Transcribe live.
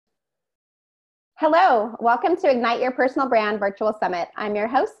Hello, welcome to Ignite Your Personal Brand Virtual Summit. I'm your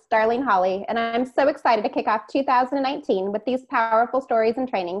host, Darlene Hawley, and I'm so excited to kick off 2019 with these powerful stories and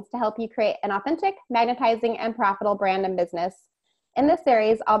trainings to help you create an authentic, magnetizing, and profitable brand and business. In this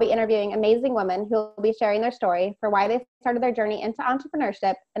series, I'll be interviewing amazing women who will be sharing their story for why they started their journey into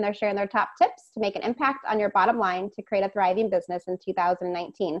entrepreneurship, and they're sharing their top tips to make an impact on your bottom line to create a thriving business in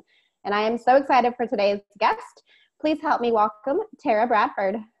 2019. And I am so excited for today's guest. Please help me welcome Rae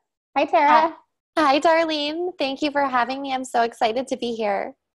Bradford. Hi, Tara. Hi, Darlene. Thank you for having me. I'm so excited to be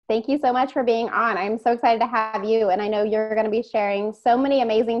here. Thank you so much for being on. I'm so excited to have you. And I know you're going to be sharing so many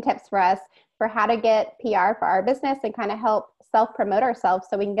amazing tips for us for how to get PR for our business and kind of help self-promote ourselves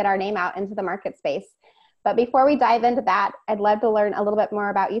so we can get our name out into the market space. But before we dive into that, I'd love to learn a little bit more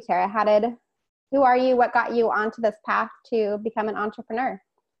about you, Tara. Who are you? What got you onto this path to become an entrepreneur?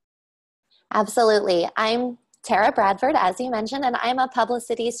 Absolutely. I'm Rae Bradford, as you mentioned, and I'm a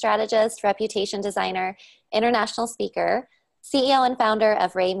publicity strategist, reputation designer, international speaker, CEO and founder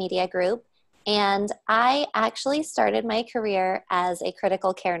of Rae Media Group, and I actually started my career as a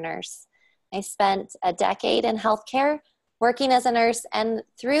critical care nurse. I spent a decade in healthcare working as a nurse, and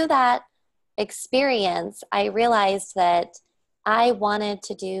through that experience, I realized that I wanted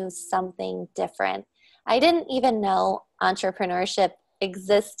to do something different. I didn't even know entrepreneurship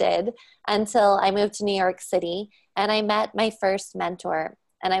existed until I moved to New York City and I met my first mentor,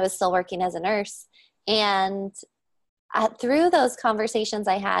 and I was still working as a nurse. And through those conversations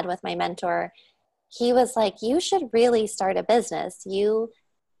I had with my mentor, he was like, you should really start a business. You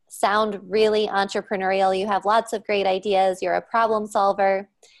sound really entrepreneurial. You have lots of great ideas. You're a problem solver.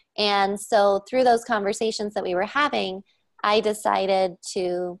 And so through those conversations that we were having, I decided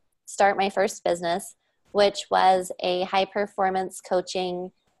to start my first business, which was a high performance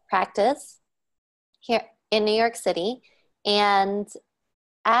coaching practice here in New York City. And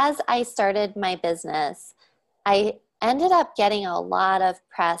as I started my business, I ended up getting a lot of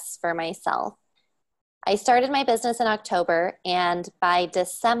press for myself. I started my business in October, and by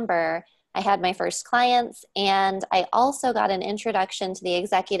December, I had my first clients, and I also got an introduction to the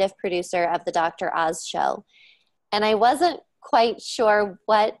executive producer of the Dr. Oz show. And I wasn't quite sure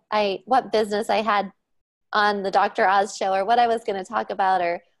what business I had on the Dr. Oz show, or what I was going to talk about,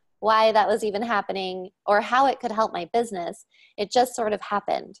 or why that was even happening, or how it could help my business. It just sort of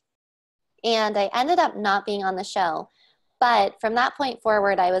happened. And I ended up not being on the show. But from that point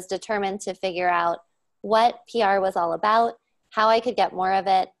forward, I was determined to figure out what PR was all about, how I could get more of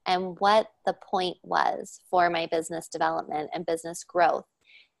it, and what the point was for my business development and business growth.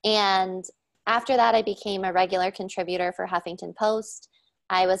 And after that, I became a regular contributor for Huffington Post.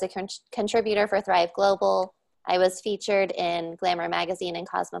 I was a contributor for Thrive Global. I was featured in Glamour Magazine and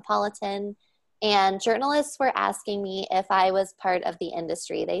Cosmopolitan. And journalists were asking me if I was part of the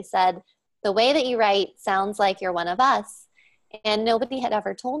industry. They said, the way that you write sounds like you're one of us. And nobody had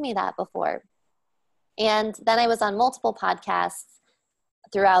ever told me that before. And then I was on multiple podcasts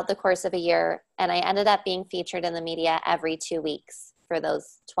throughout the course of a year. And I ended up being featured in the media every 2 weeks for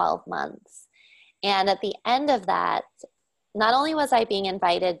those 12 months. And at the end of that, not only was I being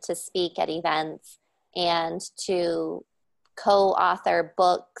invited to speak at events and to co-author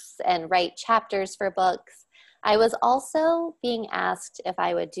books and write chapters for books, I was also being asked if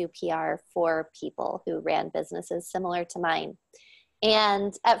I would do PR for people who ran businesses similar to mine.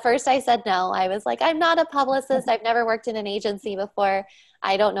 And at first I said no. I was like, I'm not a publicist. I've never worked in an agency before.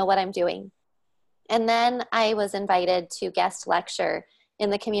 I don't know what I'm doing. And then I was invited to guest lecture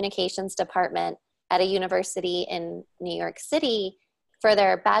in the communications department at a university in New York City for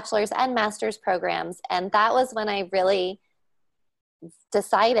their bachelor's and master's programs. And that was when I really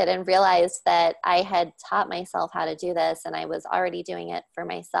decided and realized that I had taught myself how to do this, and I was already doing it for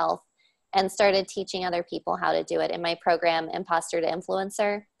myself, and started teaching other people how to do it in my program, Imposter to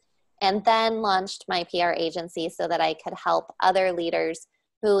Influencer, and then launched my PR agency so that I could help other leaders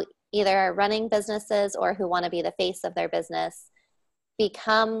who either are running businesses or who want to be the face of their business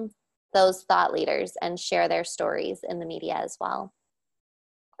become those thought leaders and share their stories in the media as well.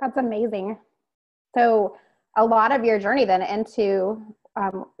 That's amazing. So a lot of your journey then into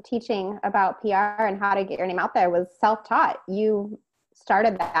teaching about PR and how to get your name out there was self-taught. You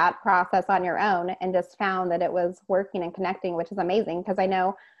started that process on your own and just found that it was working and connecting, which is amazing, because I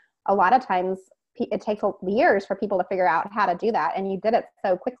know a lot of times it takes years for people to figure out how to do that, and you did it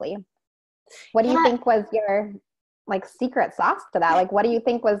so quickly. What do you think was your secret sauce to that? What do you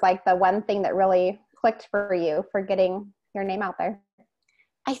think was the one thing that really clicked for you for getting your name out there?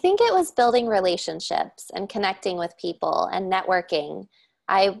 I think it was building relationships and connecting with people and networking.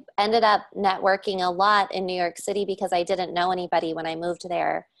 I ended up networking a lot in New York City because I didn't know anybody when I moved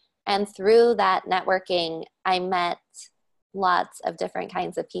there. And through that networking, I met lots of different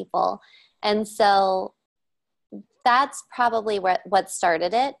kinds of people. And so that's probably what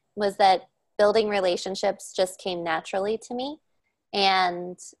started it, was that building relationships just came naturally to me,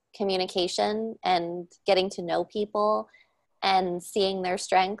 and communication and getting to know people and seeing their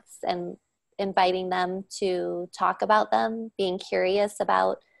strengths and inviting them to talk about them, being curious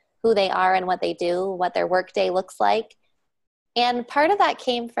about who they are and what they do, what their workday looks like. And part of that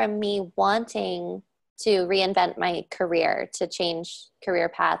came from me wanting to reinvent my career, to change career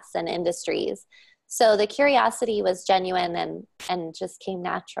paths and industries. So the curiosity was genuine and just came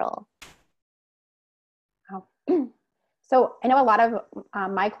natural. Wow. So I know a lot of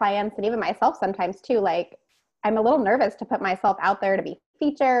my clients, and even myself sometimes too, like I'm a little nervous to put myself out there to be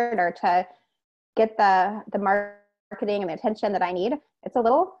featured or to get the marketing and the attention that I need. It's a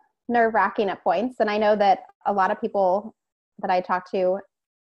little nerve-wracking at points. And I know that a lot of people that I talk to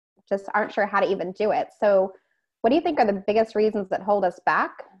just aren't sure how to even do it. So what do you think are the biggest reasons that hold us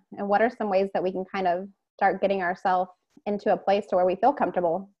back? And what are some ways that we can kind of start getting ourselves into a place to where we feel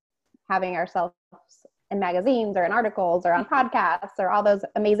comfortable having ourselves in magazines or in articles or on podcasts or all those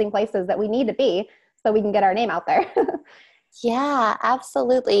amazing places that we need to be so we can get our name out there? Yeah,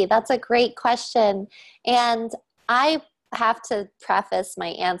 absolutely. That's a great question. And I have to preface my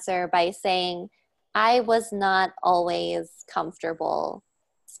answer by saying I was not always comfortable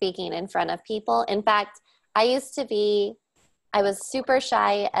speaking in front of people. In fact, I was super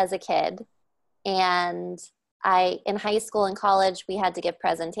shy as a kid. And in high school and college, we had to give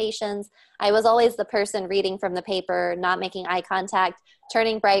presentations. I was always the person reading from the paper, not making eye contact,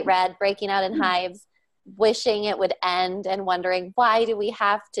 turning bright red, breaking out in hives, wishing it would end and wondering, why do we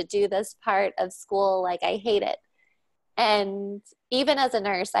have to do this part of school? Like, I hate it. And even as a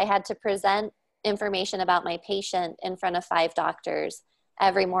nurse, I had to present information about my patient in front of 5 doctors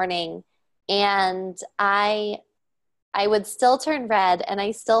every morning. And I would still turn red, and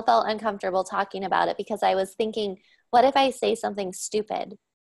I still felt uncomfortable talking about it because I was thinking, what if I say something stupid?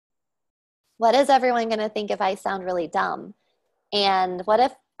 What is everyone going to think if I sound really dumb? And what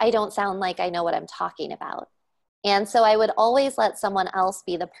if I don't sound like I know what I'm talking about? And so I would always let someone else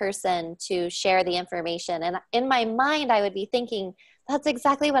be the person to share the information. And in my mind, I would be thinking, that's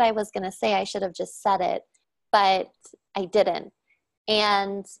exactly what I was going to say. I should have just said it, but I didn't.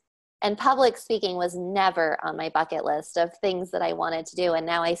 And public speaking was never on my bucket list of things that I wanted to do. And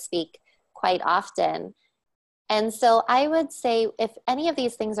now I speak quite often. And so I would say, if any of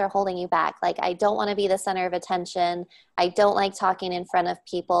these things are holding you back, like I don't want to be the center of attention, I don't like talking in front of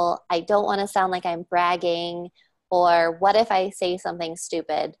people, I don't want to sound like I'm bragging, or what if I say something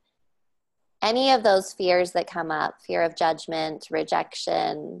stupid? Any of those fears that come up, fear of judgment,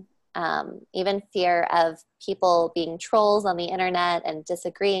 rejection, even fear of people being trolls on the internet and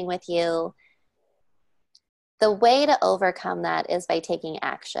disagreeing with you, the way to overcome that is by taking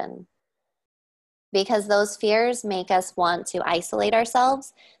action. Because those fears make us want to isolate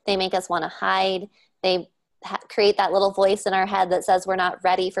ourselves. They make us want to hide. They create that little voice in our head that says we're not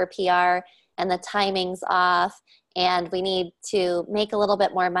ready for PR and the timing's off and we need to make a little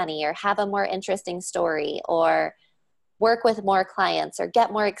bit more money or have a more interesting story or work with more clients or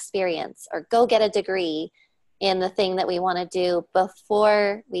get more experience or go get a degree in the thing that we want to do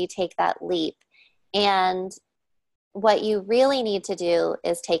before we take that leap. And what you really need to do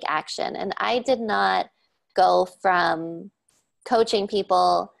is take action. And I did not go from coaching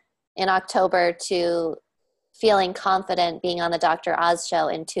people in October to feeling confident being on the Dr. Oz show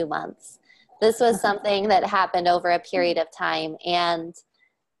in 2 months. This was something that happened over a period of time. And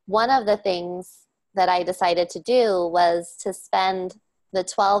one of the things that I decided to do was to spend the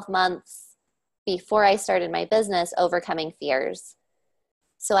 12 months before I started my business overcoming fears.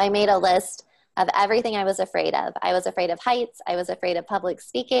 So I made a list of everything I was afraid of. I was afraid of heights. I was afraid of public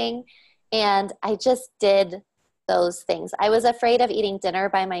speaking. And I just did those things. I was afraid of eating dinner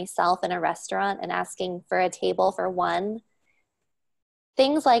by myself in a restaurant and asking for a table for one.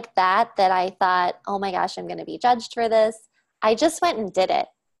 Things like that I thought, oh my gosh, I'm going to be judged for this. I just went and did it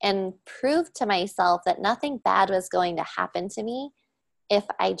and proved to myself that nothing bad was going to happen to me if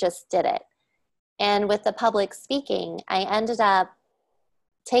I just did it. And with the public speaking, I ended up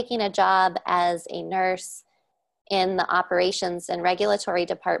taking a job as a nurse in the operations and regulatory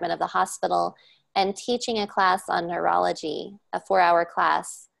department of the hospital and teaching a class on neurology, a 4-hour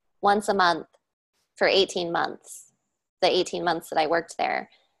class, once a month for 18 months, the 18 months that I worked there.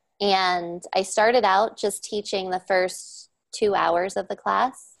 And I started out just teaching the first 2 hours of the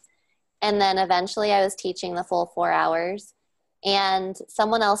class. And then eventually I was teaching the full 4 hours. And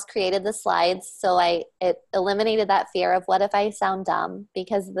someone else created the slides, so it eliminated that fear of what if I sound dumb,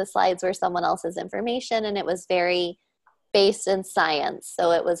 because the slides were someone else's information and it was very based in science,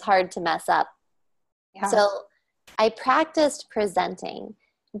 so it was hard to mess up. Yeah. So I practiced presenting.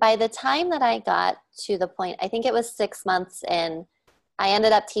 By the time that I got to the point, I think it was 6 months in, I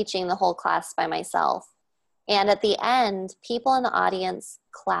ended up teaching the whole class by myself. And at the end, people in the audience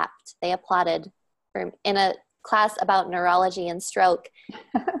clapped. They applauded in a class about neurology and stroke.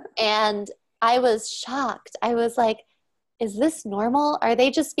 And I was shocked. I was like, is this normal? Are they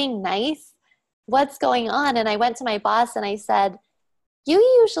just being nice? What's going on? And I went to my boss and I said, you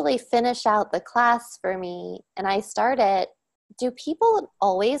usually finish out the class for me and I start it. Do people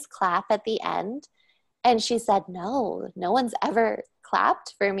always clap at the end? And she said, no one's ever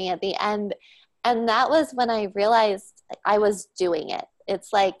clapped for me at the end. And that was when I realized I was doing it.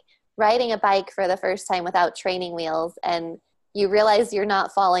 It's like riding a bike for the first time without training wheels, and you realize you're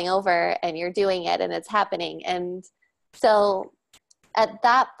not falling over and you're doing it and it's happening. And so at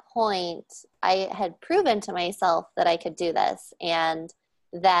that point, I had proven to myself that I could do this and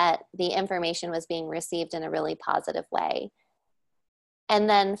that the information was being received in a really positive way. And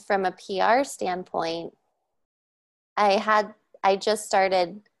then from a PR standpoint, I just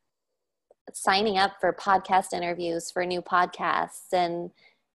started signing up for podcast interviews for new podcasts and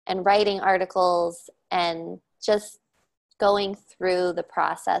writing articles and just going through the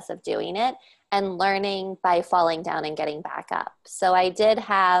process of doing it and learning by falling down and getting back up. So I did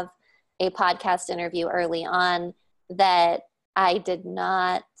have a podcast interview early on that I did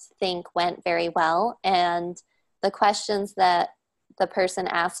not think went very well. And the questions that the person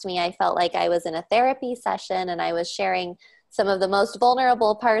asked me, I felt like I was in a therapy session and I was sharing some of the most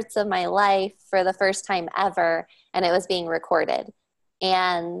vulnerable parts of my life for the first time ever, and it was being recorded.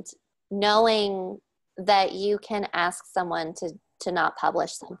 And knowing that you can ask someone to not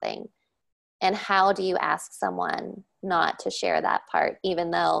publish something, and how do you ask someone not to share that part,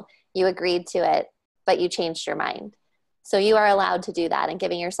 even though you agreed to it, but you changed your mind. So you are allowed to do that and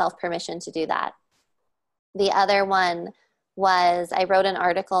giving yourself permission to do that. The other one was I wrote an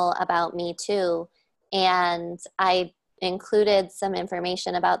article about Me Too, and I included some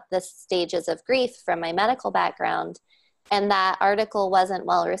information about the stages of grief from my medical background. And that article wasn't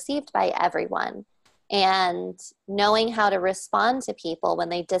well received by everyone. And knowing how to respond to people when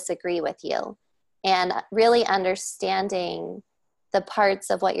they disagree with you and really understanding the parts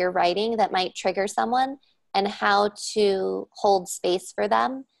of what you're writing that might trigger someone and how to hold space for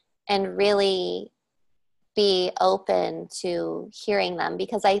them and really be open to hearing them.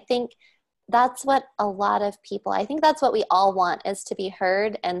 Because I think that's what a lot of people, I think that's what we all want, is to be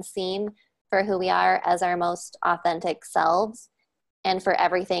heard and seen for who we are as our most authentic selves and for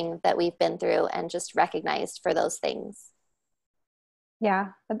everything that we've been through and just recognized for those things. Yeah.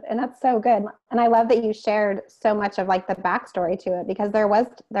 And that's so good. And I love that you shared so much of like the backstory to it, because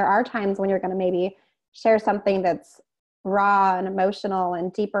there are times when you're going to maybe share something that's raw and emotional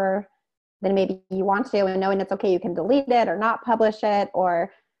and deeper than maybe you want to, and knowing it's okay, you can delete it or not publish it,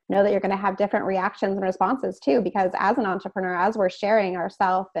 or know that you're going to have different reactions and responses too, because as an entrepreneur, as we're sharing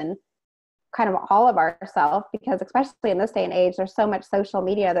ourselves and kind of all of ourselves, because especially in this day and age, there's so much social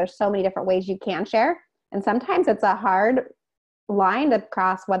media, there's so many different ways you can share. And sometimes it's a hard line to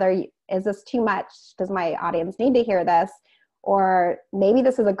cross, whether is this too much? Does my audience need to hear this? Or maybe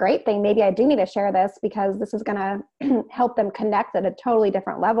this is a great thing. Maybe I do need to share this because this is going to help them connect at a totally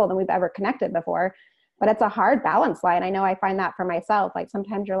different level than we've ever connected before. But it's a hard balance line. I know I find that for myself. Like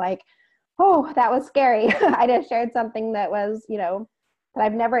sometimes you're like, oh, that was scary. I just shared something that was, that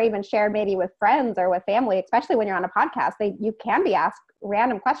I've never even shared maybe with friends or with family, especially when you're on a podcast. You can be asked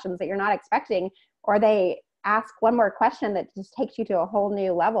random questions that you're not expecting, or they ask one more question that just takes you to a whole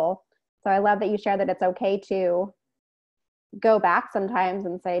new level. So I love that you share that it's okay to go back sometimes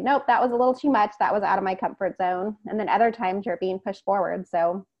and say, nope, that was a little too much. That was out of my comfort zone. And then other times you're being pushed forward.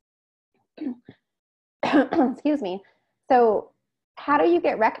 So excuse me. So how do you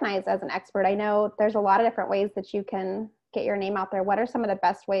get recognized as an expert? I know there's a lot of different ways that you can get your name out there. What are some of the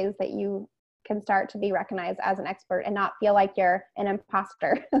best ways that you can start to be recognized as an expert and not feel like you're an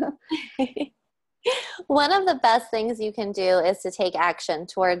imposter? One of the best things you can do is to take action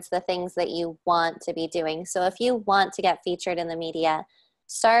towards the things that you want to be doing. So if you want to get featured in the media,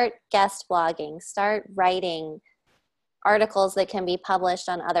 start guest blogging, start writing articles that can be published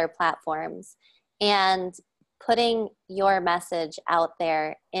on other platforms, and putting your message out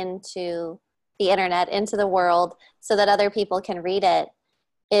there into the internet, into the world, so that other people can read it,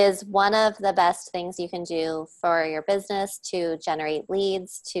 is one of the best things you can do for your business to generate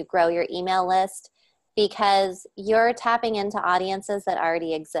leads, to grow your email list, because you're tapping into audiences that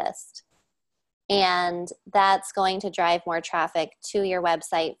already exist. And that's going to drive more traffic to your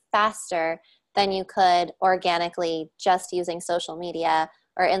website faster than you could organically just using social media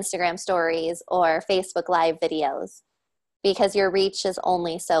or Instagram stories or Facebook Live videos, because your reach is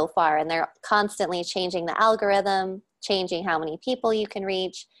only so far, and they're constantly changing the algorithm, changing how many people you can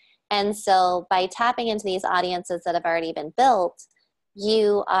reach. And so by tapping into these audiences that have already been built,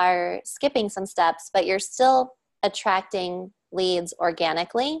 you are skipping some steps, but you're still attracting leads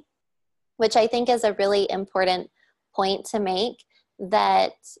organically, which I think is a really important point to make,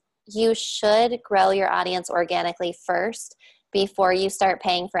 that you should grow your audience organically first before you start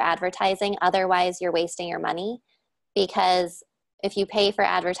paying for advertising. Otherwise, you're wasting your money, because if you pay for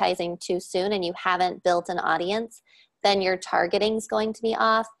advertising too soon and you haven't built an audience, then your targeting is going to be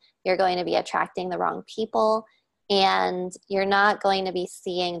off. You're going to be attracting the wrong people, and you're not going to be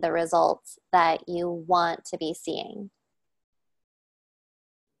seeing the results that you want to be seeing.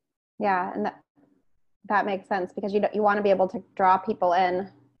 Yeah, and that makes sense, because you want to be able to draw people in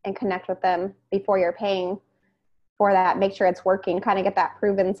and connect with them before you're paying for that. Make sure it's working, kind of get that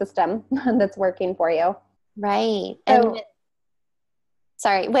proven system that's working for you. Right. So,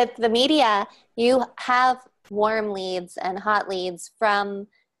 and with the media, you have warm leads and hot leads from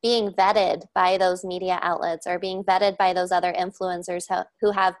being vetted by those media outlets or being vetted by those other influencers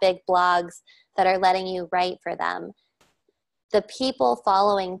who have big blogs that are letting you write for them. The people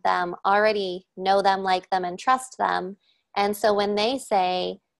following them already know them, like them, and trust them. And so when they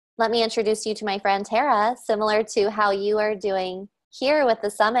say, let me introduce you to my friend Tara, similar to how you are doing here with the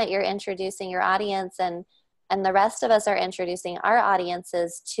summit, you're introducing your audience, and the rest of us are introducing our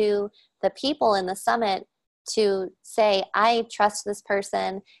audiences to the people in the summit to say, I trust this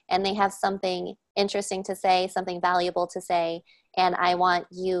person and they have something interesting to say, something valuable to say, and I want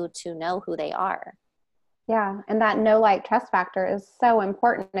you to know who they are. Yeah, and that know, like, trust factor is so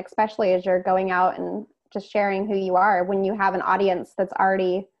important, especially as you're going out and just sharing who you are. When you have an audience that's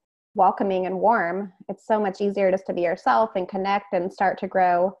already welcoming and warm, it's so much easier just to be yourself and connect and start to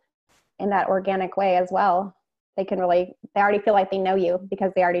grow in that organic way as well. They already feel like they know you,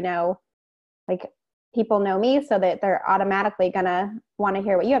 because they already know, like, people know me, so that they're automatically going to want to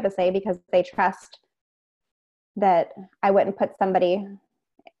hear what you have to say, because they trust that I wouldn't put somebody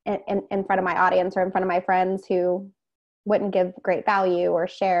in front of my audience or in front of my friends who wouldn't give great value or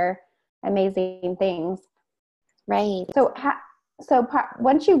share amazing things. Right. So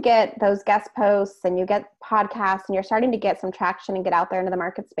once you get those guest posts and you get podcasts and you're starting to get some traction and get out there into the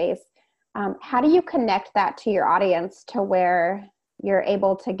market space, how do you connect that to your audience to where you're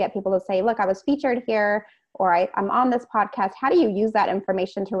able to get people to say, look, I was featured here, or I'm on this podcast? How do you use that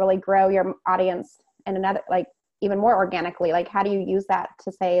information to really grow your audience in another, like, even more organically? Like, how do you use that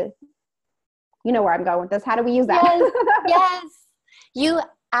to say, you know where I'm going with this? How do we use that? Yes, yes. You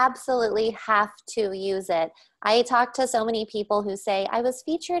absolutely have to use it. I talk to so many people who say, I was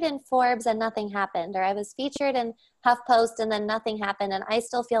featured in Forbes and nothing happened, or I was featured in HuffPost and then nothing happened, and I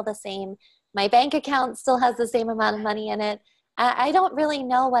still feel the same. My bank account still has the same amount of money in it. I don't really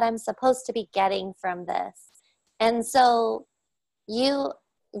know what I'm supposed to be getting from this. And so you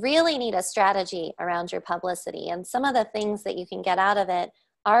really need a strategy around your publicity. And some of the things that you can get out of it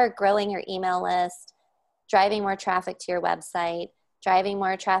are growing your email list, driving more traffic to your website, driving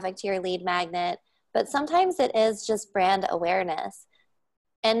more traffic to your lead magnet. But sometimes it is just brand awareness.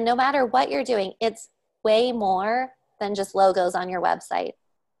 And no matter what you're doing, it's way more than just logos on your website.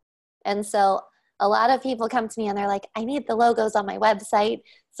 And so a lot of people come to me and they're like, I need the logos on my website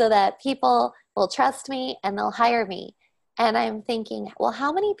so that people will trust me and they'll hire me. And I'm thinking, well,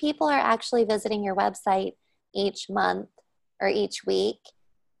 how many people are actually visiting your website each month or each week?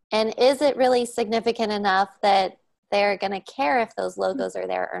 And is it really significant enough that they're going to care if those logos are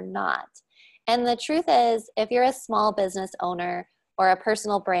there or not? And the truth is, if you're a small business owner or a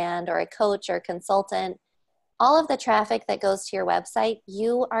personal brand or a coach or consultant, all of the traffic that goes to your website,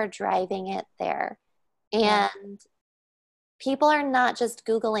 you are driving it there. And people are not just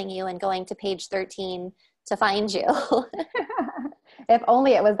Googling you and going to page 13 to find you. If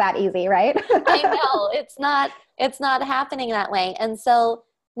only it was that easy, right? I know, it's not happening that way. And so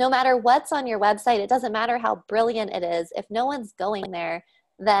no matter what's on your website, it doesn't matter how brilliant it is. If no one's going there,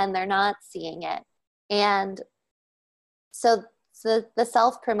 then they're not seeing it. And so the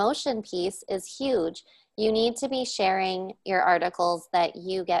self-promotion piece is huge. You need to be sharing your articles that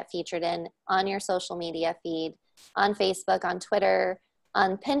you get featured in on your social media feed, on Facebook, on Twitter,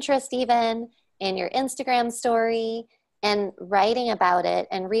 on Pinterest even, in your Instagram story, and writing about it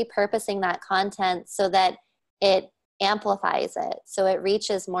and repurposing that content so that it amplifies it, so it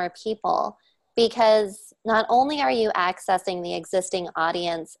reaches more people. because not only are you accessing the existing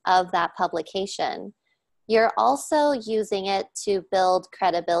audience of that publication, you're also using it to build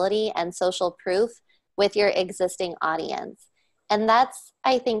credibility and social proof with your existing audience. And that's,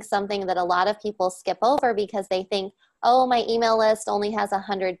 I think, something that a lot of people skip over because they think, oh, my email list only has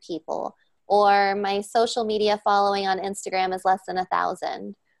 100 people, or my social media following on Instagram is less than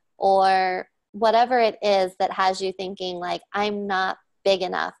 1,000, or whatever it is that has you thinking like, I'm not big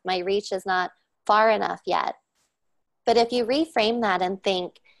enough, my reach is not far enough yet. But if you reframe that and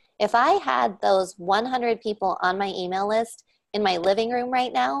think, if I had those 100 people on my email list in my living room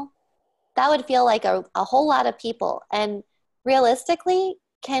right now, that would feel like a whole lot of people. And realistically,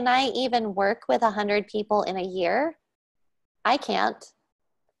 can I even work with 100 people in a year? I can't.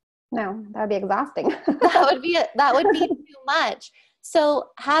 No, that would be exhausting. that would be too much. So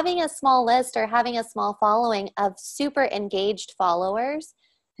having a small list or having a small following of super engaged followers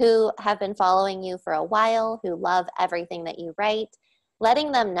who have been following you for a while, who love everything that you write,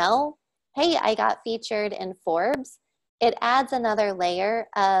 letting them know, hey, I got featured in Forbes, it adds another layer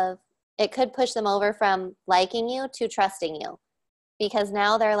of, it could push them over from liking you to trusting you. Because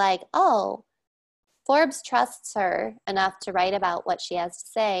now they're like, oh, Forbes trusts her enough to write about what she has to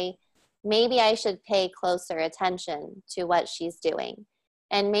say. Maybe I should pay closer attention to what she's doing.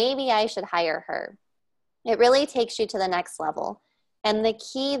 And maybe I should hire her. It really takes you to the next level. And the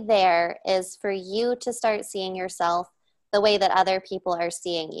key there is for you to start seeing yourself the way that other people are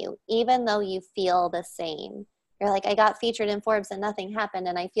seeing you, even though you feel the same. You're like, I got featured in Forbes and nothing happened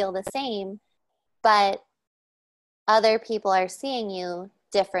and I feel the same, but other people are seeing you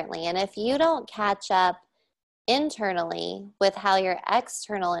differently. And if you don't catch up internally with how your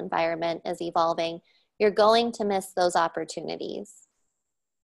external environment is evolving, you're going to miss those opportunities.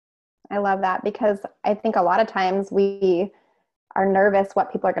 I love that, because I think a lot of times we are nervous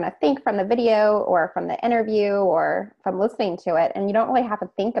what people are going to think from the video or from the interview or from listening to it. And you don't really have to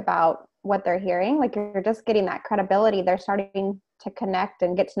think about what they're hearing. Like, you're just getting that credibility. They're starting to connect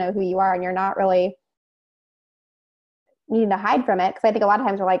and get to know who you are, and you're not really needing to hide from it. Because I think a lot of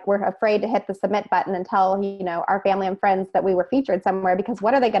times we're afraid to hit the submit button and tell, our family and friends that we were featured somewhere, because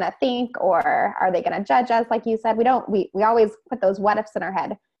what are they going to think? Or are they going to judge us? Like you said, we always put those what ifs in our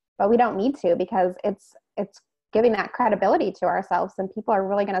head, but we don't need to, because it's giving that credibility to ourselves, and people are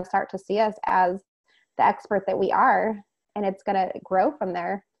really going to start to see us as the expert that we are, and it's going to grow from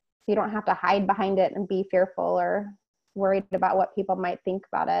there. So you don't have to hide behind it and be fearful or worried about what people might think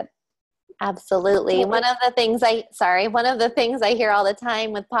about it. Absolutely. One of the things I hear all the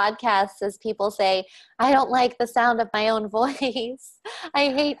time with podcasts is people say, I don't like the sound of my own voice. I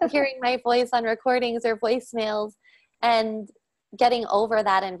hate hearing my voice on recordings or voicemails. And getting over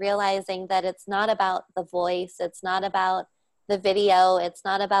that and realizing that it's not about the voice, it's not about the video, it's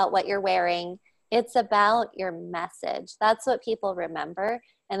not about what you're wearing, it's about your message. That's what people remember,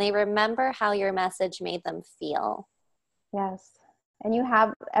 and they remember how your message made them feel. Yes. And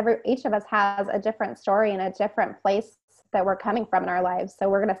each of us has a different story and a different place that we're coming from in our lives. So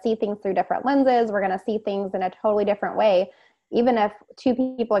we're going to see things through different lenses. We're going to see things in a totally different way. Even if two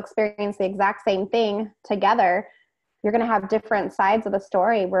people experience the exact same thing together, you're going to have different sides of the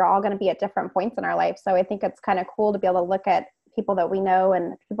story. We're all going to be at different points in our life. So I think it's kind of cool to be able to look at people that we know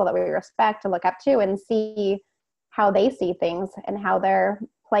and people that we respect and look up to, and see how they see things and how they're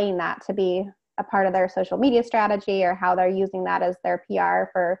playing that to be a part of their social media strategy, or how they're using that as their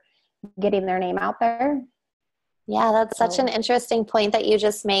PR for getting their name out there. Yeah, that's such an interesting point that you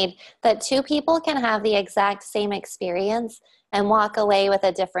just made, that two people can have the exact same experience and walk away with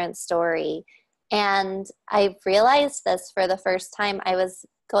a different story. And I realized this for the first time. I was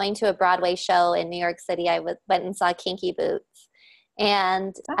going to a Broadway show in New York City. I went and saw Kinky Boots,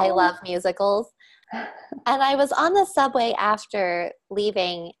 and I love musicals. And I was on the subway after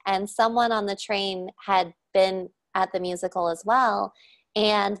leaving, and someone on the train had been at the musical as well.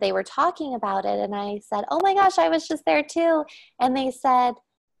 And they were talking about it. And I said, oh my gosh, I was just there too. And they said,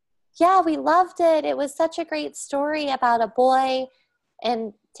 yeah, we loved it. It was such a great story about a boy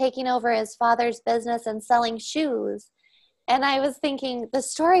and taking over his father's business and selling shoes. And I was thinking, the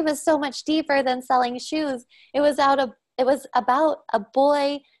story was so much deeper than selling shoes. It was about a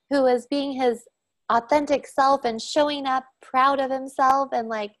boy who was being his authentic self and showing up proud of himself and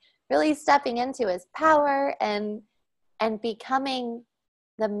like really stepping into his power and becoming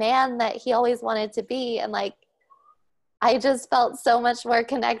the man that he always wanted to be. And like, I just felt so much more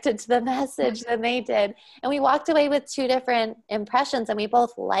connected to the message than they did. And we walked away with two different impressions, and we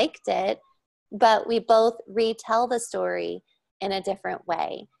both liked it, but we both retell the story in a different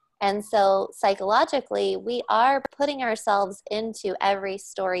way. And so psychologically, we are putting ourselves into every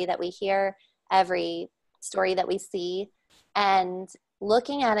story that we hear, every story that we see, and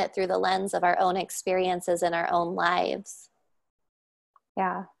looking at it through the lens of our own experiences in our own lives.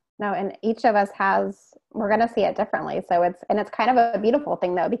 Yeah. No, and each of us we're going to see it differently. So it's kind of a beautiful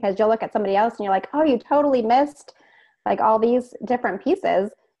thing though, because you'll look at somebody else and you're like, oh, you totally missed like all these different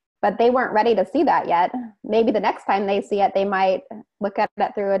pieces, but they weren't ready to see that yet. Maybe the next time they see it, they might look at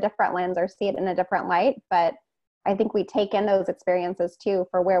it through a different lens or see it in a different light. But I think we take in those experiences too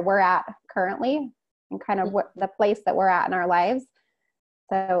for where we're at currently and kind of what the place that we're at in our lives.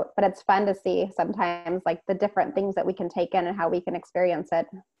 So, but it's fun to see sometimes like the different things that we can take in and how we can experience it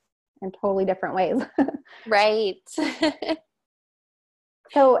in totally different ways. Right.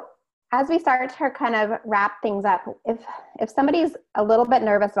 So as we start to kind of wrap things up, if somebody's a little bit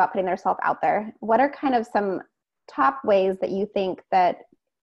nervous about putting themselves out there, what are kind of some top ways that you think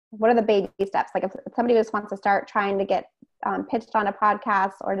what are the baby steps? Like if somebody just wants to start trying to get pitched on a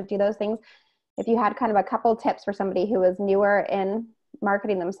podcast or to do those things, if you had kind of a couple tips for somebody who is newer in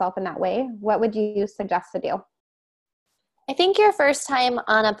marketing themselves in that way, what would you suggest to do? I think your first time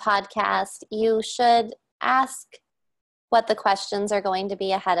on a podcast, you should ask what the questions are going to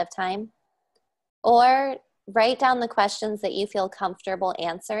be ahead of time, or write down the questions that you feel comfortable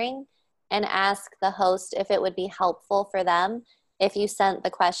answering and ask the host if it would be helpful for them if you sent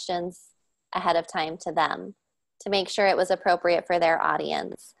the questions ahead of time to them to make sure it was appropriate for their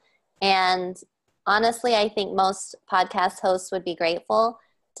audience. And honestly, I think most podcast hosts would be grateful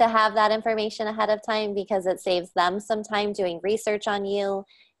to have that information ahead of time because it saves them some time doing research on you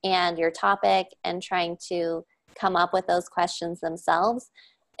and your topic and trying to come up with those questions themselves.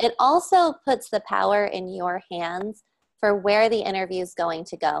 It also puts the power in your hands for where the interview is going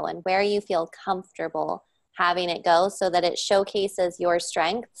to go and where you feel comfortable having it go so that it showcases your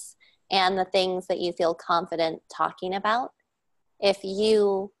strengths and the things that you feel confident talking about. If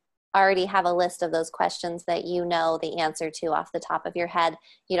you already have a list of those questions that you know the answer to off the top of your head,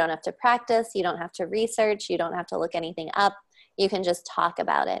 you don't have to practice, you don't have to research, you don't have to look anything up, you can just talk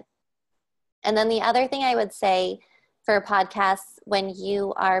about it. And then the other thing I would say for podcasts, when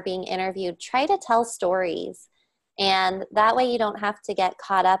you are being interviewed, try to tell stories. And that way you don't have to get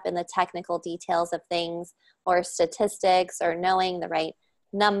caught up in the technical details of things or statistics or knowing the right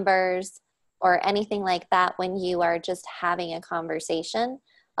numbers or anything like that when you are just having a conversation.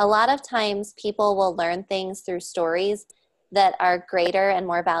 A lot of times people will learn things through stories that are greater and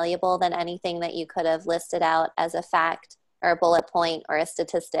more valuable than anything that you could have listed out as a fact or a bullet point or a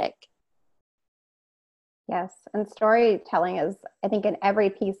statistic. Yes. And storytelling is, I think, in every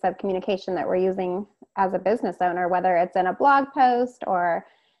piece of communication that we're using as a business owner, whether it's in a blog post or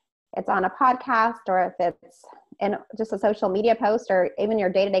it's on a podcast or if it's in just a social media post or even your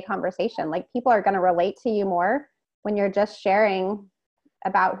day-to-day conversation, like people are going to relate to you more when you're just sharing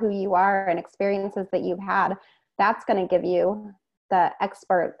about who you are and experiences that you've had. That's going to give you the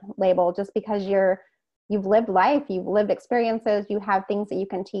expert label just because you've lived life, you've lived experiences, you have things that you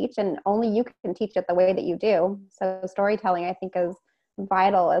can teach, and only you can teach it the way that you do. So storytelling, I think, is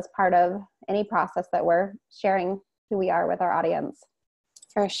vital as part of any process that we're sharing who we are with our audience.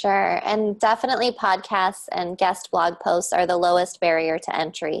 For sure. And definitely podcasts and guest blog posts are the lowest barrier to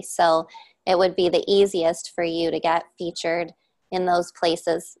entry. So it would be the easiest for you to get featured in those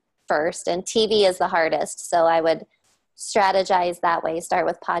places first. And TV is the hardest. So I would strategize that way. Start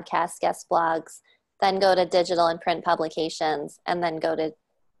with podcasts, guest blogs, then go to digital and print publications, and then go to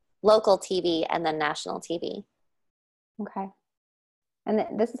local TV and then national TV. Okay. And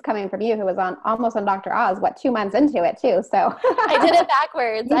this is coming from you who was almost on Dr. Oz, 2 months into it too. So I did it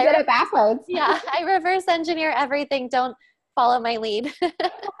backwards. You did it backwards. Yeah. I reverse engineer everything. Don't follow my lead.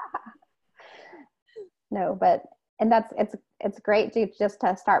 No, but, and it's great to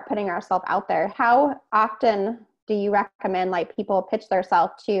start putting ourselves out there. How often do you recommend like people pitch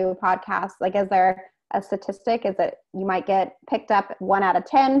themselves to podcasts? Like, is there a statistic? Is it, you might get picked up 1 out of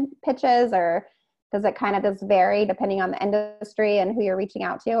 10 pitches, or does it kind of just vary depending on the industry and who you're reaching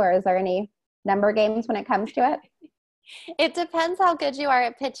out to? Or is there any number games when it comes to it? It depends how good you are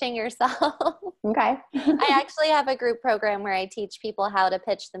at pitching yourself. Okay. I actually have a group program where I teach people how to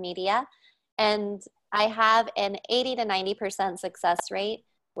pitch the media. And I have an 80 to 90% success rate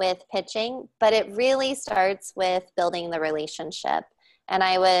with pitching, but it really starts with building the relationship. And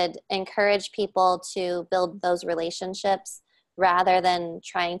I would encourage people to build those relationships rather than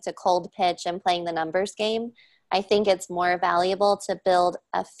trying to cold pitch and playing the numbers game. I think it's more valuable to build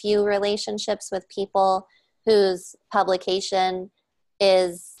a few relationships with people whose publication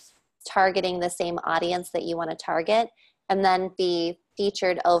is targeting the same audience that you want to target, and then be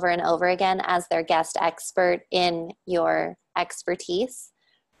featured over and over again as their guest expert in your expertise,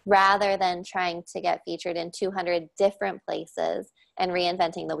 rather than trying to get featured in 200 different places and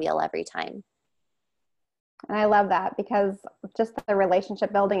reinventing the wheel every time. And I love that, because just the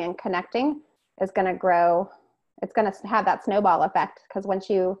relationship building and connecting is going to grow. It's going to have that snowball effect, because once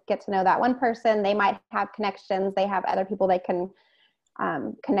you get to know that one person, they might have connections. They have other people they can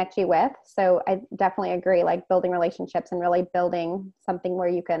connect you with. So I definitely agree, like building relationships and really building something where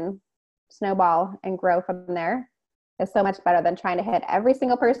you can snowball and grow from there is so much better than trying to hit every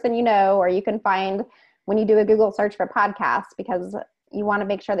single person you know, or you can find when you do a Google search for podcasts, because you want to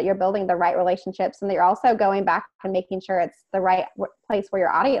make sure that you're building the right relationships, and that you're also going back and making sure it's the right place where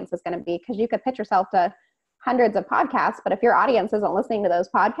your audience is going to be, because you could pitch yourself to hundreds of podcasts, but if your audience isn't listening to those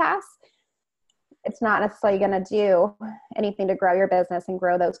podcasts, it's not necessarily going to do anything to grow your business and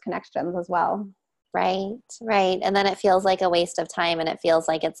grow those connections as well. Right. And then it feels like a waste of time, and it feels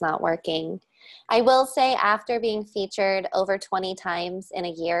like it's not working. I will say, after being featured over 20 times in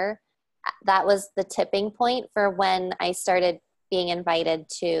a year, that was the tipping point for when I started being invited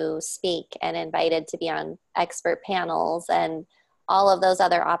to speak and invited to be on expert panels, and all of those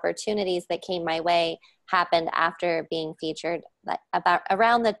other opportunities that came my way happened after being featured, about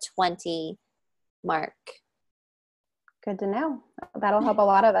around the 20 mark. Good to know. That'll help a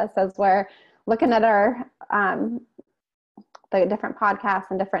lot of us as we're looking at our the different podcasts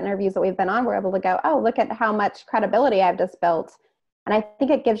and different interviews that we've been on. We're able to go, oh, look at how much credibility I've just built. And I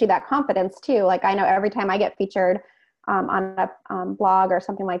think it gives you that confidence too. Like, I know every time I get featured on a blog or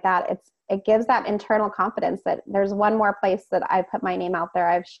something like that, it gives that internal confidence that there's one more place that I put my name out there.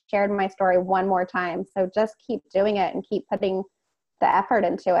 I've shared my story one more time. So just keep doing it and keep putting the effort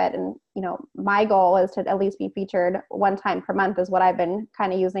into it. And, my goal is to at least be featured one time per month is what I've been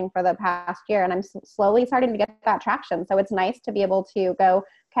kind of using for the past year. And I'm slowly starting to get that traction. So it's nice to be able to go,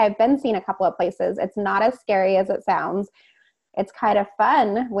 okay, I've been seen a couple of places. It's not as scary as it sounds. It's kind of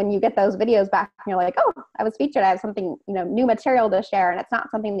fun when you get those videos back and you're like, oh, I was featured. I have something, new material to share. And it's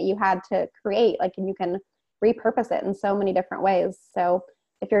not something that you had to create, and you can repurpose it in so many different ways. So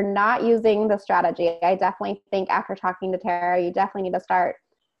if you're not using the strategy, I definitely think after talking to Tara, you definitely need to start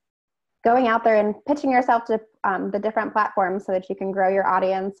going out there and pitching yourself to the different platforms so that you can grow your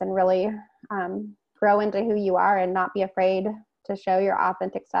audience and really grow into who you are and not be afraid to show your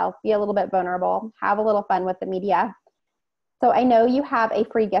authentic self. Be a little bit vulnerable, have a little fun with the media. So I know you have a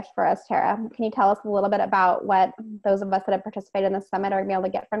free gift for us, Tara. Can you tell us a little bit about what those of us that have participated in the summit are going to be able to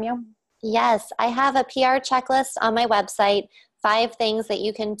get from you? Yes, I have a PR checklist on my website, 5 things that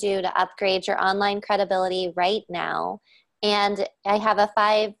you can do to upgrade your online credibility right now. And I have a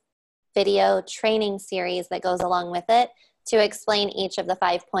 5-video training series that goes along with it to explain each of the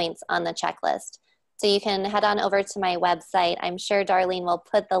 5 points on the checklist. So you can head on over to my website. I'm sure Darlene will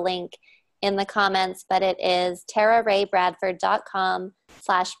put the link in the comments, but it is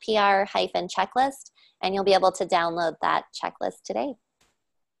tararaybradford.com/PR-checklist, and you'll be able to download that checklist today.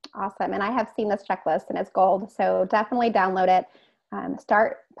 Awesome. And I have seen this checklist and it's gold. So definitely download it.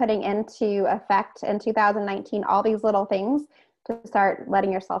 Start putting into effect in 2019 all these little things to start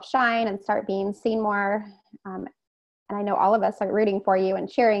letting yourself shine and start being seen more. And I know all of us are rooting for you and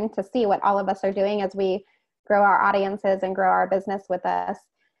cheering to see what all of us are doing as we grow our audiences and grow our business with us.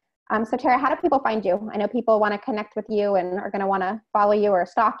 So Tara, how do people find you? I know people want to connect with you and are going to want to follow you or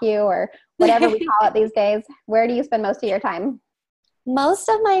stalk you or whatever we call it these days. Where do you spend most of your time? Most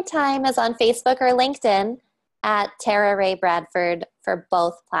of my time is on Facebook or LinkedIn at Tara Rae Bradford for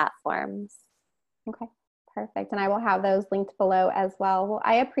both platforms. Okay, perfect. And I will have those linked below as well. Well,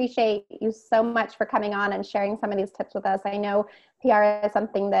 I appreciate you so much for coming on and sharing some of these tips with us. I know PR is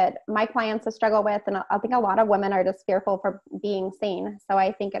something that my clients have struggled with, and I think a lot of women are just fearful for being seen. So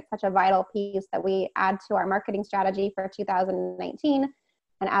I think it's such a vital piece that we add to our marketing strategy for 2019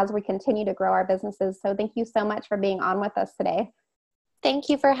 and as we continue to grow our businesses. So thank you so much for being on with us today. Thank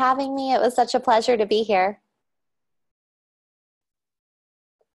you for having me. It was such a pleasure to be here.